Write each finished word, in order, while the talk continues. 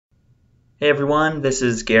Hey everyone, this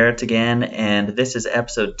is Garrett again, and this is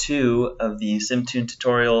episode 2 of the SimTune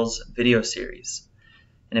tutorials video series.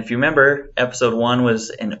 And if you remember, episode 1 was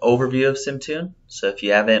an overview of SimTune, so if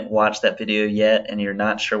you haven't watched that video yet and you're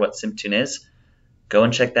not sure what SimTune is, go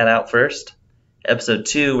and check that out first. Episode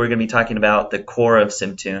 2, we're going to be talking about the core of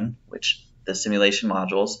SimTune, which the simulation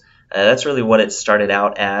modules. That's really what it started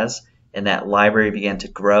out as, and that library began to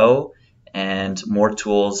grow, and more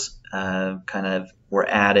tools kind of were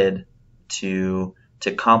added to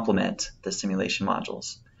complement the simulation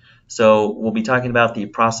modules. So we'll be talking about the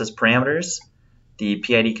process parameters, the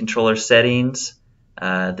PID controller settings,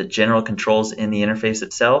 the general controls in the interface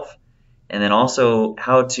itself, and then also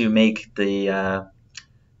how to make the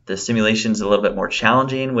simulations a little bit more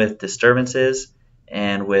challenging with disturbances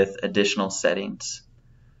and with additional settings.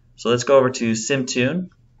 So let's go over to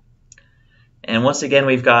SimTune. And once again,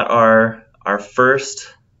 we've got our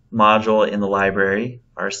first module in the library,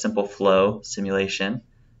 our simple flow simulation.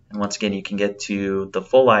 And once again, you can get to the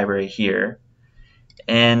full library here.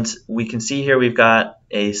 And we can see here we've got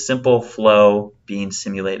a simple flow being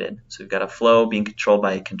simulated. So we've got a flow being controlled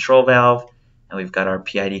by a control valve, and we've got our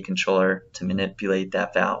PID controller to manipulate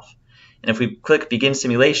that valve. And if we click Begin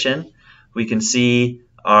Simulation, we can see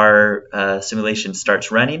our simulation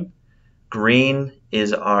starts running. Green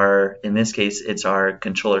is in this case, it's our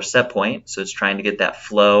controller set point, so it's trying to get that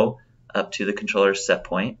flow up to the controller set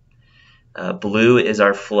point. Blue is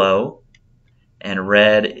our flow, and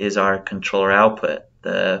red is our controller output,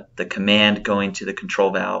 the command going to the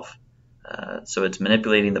control valve. So it's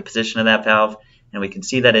manipulating the position of that valve, and we can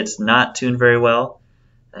see that it's not tuned very well.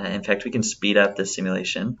 In fact, we can speed up the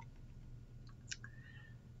simulation.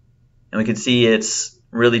 And we can see it's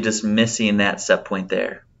really just missing that set point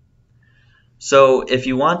there. So if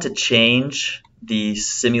you want to change the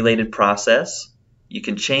simulated process, you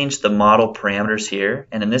can change the model parameters here.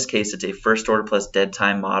 And in this case, it's a first order plus dead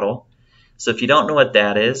time model. So if you don't know what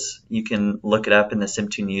that is, you can look it up in the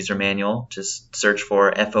SimTune user manual. Just search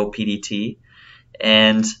for FOPDT.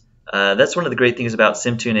 And that's one of the great things about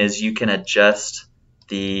SimTune is you can adjust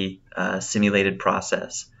the simulated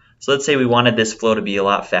process. So let's say we wanted this flow to be a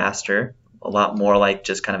lot faster, a lot more like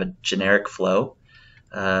just kind of a generic flow.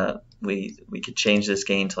 We could change this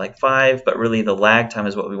gain to like 5, but really the lag time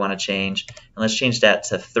is what we want to change. And let's change that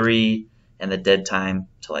to 3 and the dead time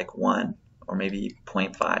to like 1 or maybe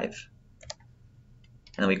 0.5. And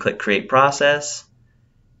then we click Create Process,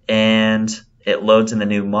 and it loads in the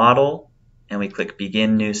new model, and we click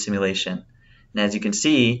Begin New Simulation. And as you can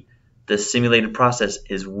see, the simulated process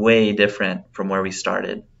is way different from where we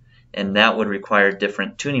started, and that would require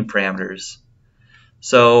different tuning parameters.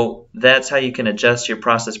 So that's how you can adjust your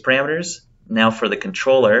process parameters. Now for the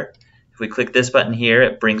controller, if we click this button here,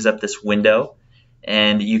 it brings up this window,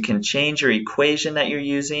 and you can change your equation that you're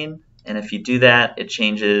using. And if you do that, it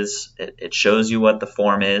shows you what the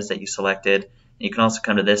form is that you selected. And you can also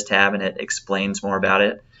come to this tab and it explains more about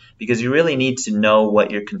it, because you really need to know what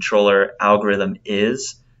your controller algorithm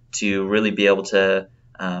is to really be able to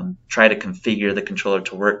try to configure the controller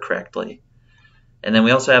to work correctly. And then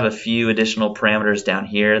we also have a few additional parameters down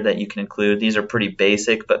here that you can include. These are pretty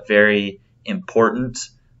basic but very important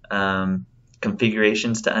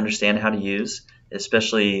configurations to understand how to use,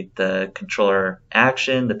 especially the controller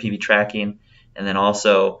action, the PV tracking, and then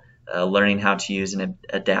also learning how to use an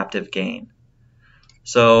adaptive gain.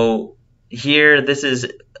 So here, this is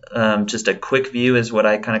just a quick view is what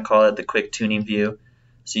I kind of call it, the quick tuning view.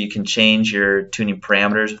 So you can change your tuning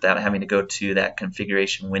parameters without having to go to that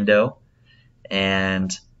configuration window.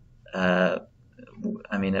 And I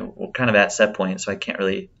mean, we're kind of at set point, so I can't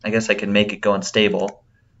really, I guess I can make it go unstable.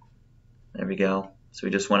 There we go. So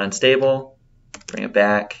we just went unstable, bring it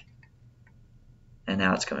back, and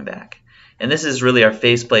now it's coming back. And this is really our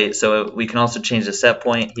faceplate, so we can also change the set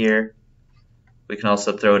point here. We can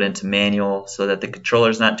also throw it into manual so that the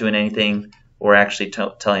controller's not doing anything. We're actually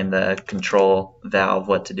telling the control valve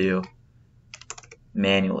what to do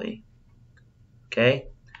manually. Okay.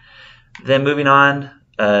 Then moving on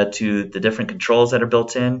to the different controls that are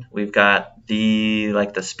built in, we've got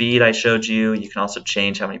the speed I showed you. You can also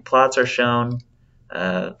change how many plots are shown,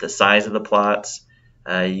 the size of the plots.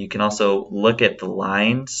 You can also look at the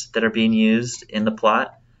lines that are being used in the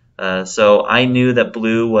plot. So I knew that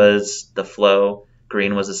blue was the flow,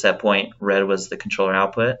 green was the set point, red was the controller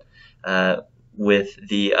output. With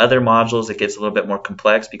the other modules, it gets a little bit more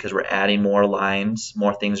complex because we're adding more lines,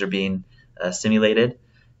 more things are being simulated.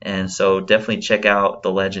 And so definitely check out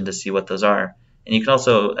the legend to see what those are. And you can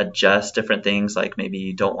also adjust different things, like maybe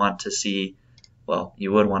you don't want to see, well,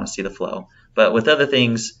 you would want to see the flow. But with other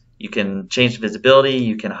things, you can change the visibility,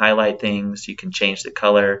 you can highlight things, you can change the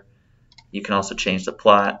color, You can also change the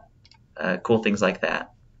plot, cool things like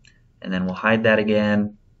that. And then we'll hide that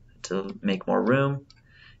again to make more room.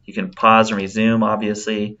 You can pause and resume,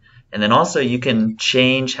 obviously. And then also you can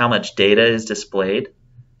change how much data is displayed.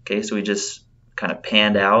 Okay, so we just kind of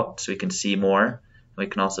panned out so we can see more. We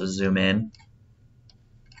can also zoom in.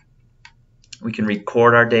 We can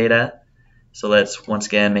record our data. So let's once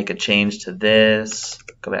again make a change to this.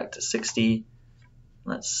 Go back to 60.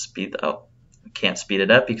 Let's speed. Oh, I can't speed it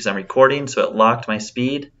up because I'm recording, so it locked my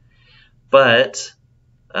speed. But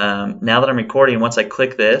now that I'm recording, once I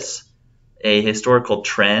click this, a historical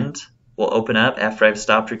trend will open up after I've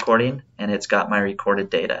stopped recording, and it's got my recorded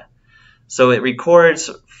data. So it records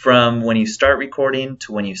from when you start recording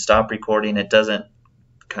to when you stop recording. It doesn't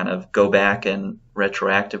kind of go back and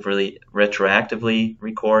retroactively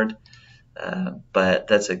record, but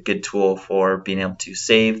that's a good tool for being able to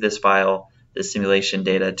save this file, the simulation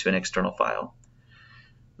data, to an external file.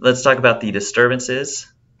 Let's talk about the disturbances.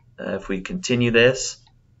 If we continue this,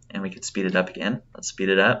 and we can speed it up again. Let's speed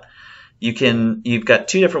it up. You've got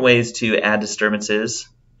two different ways to add disturbances.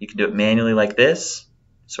 You can do it manually like this.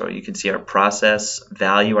 So you can see our process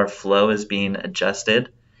value, our flow is being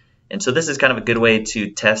adjusted. And so this is kind of a good way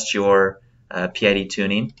to test your PID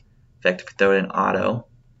tuning. In fact, if we throw it in auto,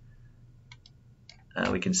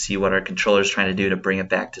 we can see what our controller is trying to do to bring it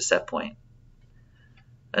back to set point.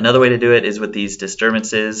 Another way to do it is with these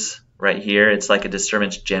disturbances right here. It's like a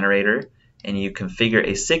disturbance generator, and you configure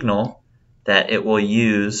a signal that it will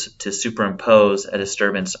use to superimpose a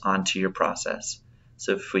disturbance onto your process.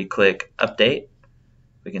 So if we click update,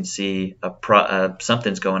 we can see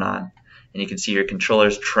something's going on, and you can see your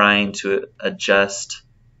controller's trying to adjust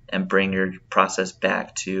and bring your process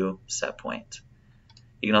back to set point.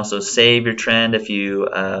 You can also save your trend if you,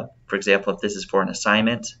 for example, if this is for an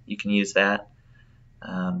assignment, you can use that.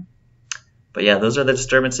 But yeah, those are the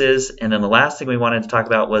disturbances. And then the last thing we wanted to talk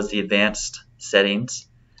about was the advanced settings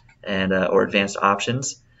and or advanced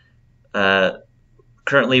options.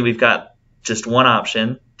 Currently, we've got just one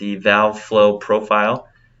option, the valve flow profile.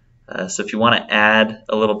 So if you want to add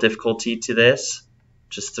a little difficulty to this,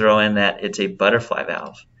 just throw in that it's a butterfly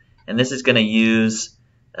valve. And this is going to use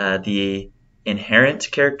the inherent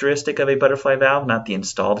characteristic of a butterfly valve, not the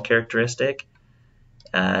installed characteristic.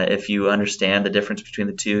 If you understand the difference between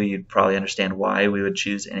the two, you'd probably understand why we would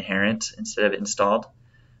choose inherent instead of installed.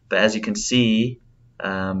 But as you can see,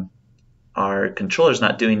 our controller is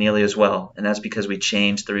not doing nearly as well, and that's because we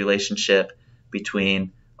changed the relationship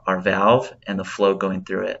between our valve and the flow going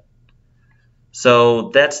through it. So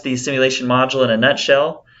that's the simulation module in a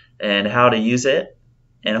nutshell and how to use it.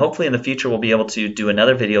 And hopefully in the future we'll be able to do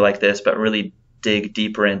another video like this, but really dig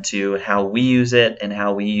deeper into how we use it and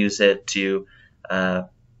how we use it to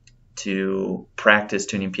practice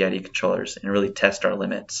tuning PID controllers and really test our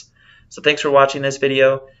limits. So thanks for watching this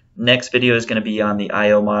video. Next video is going to be on the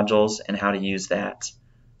I/O modules and how to use that.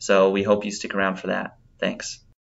 So we hope you stick around for that. Thanks.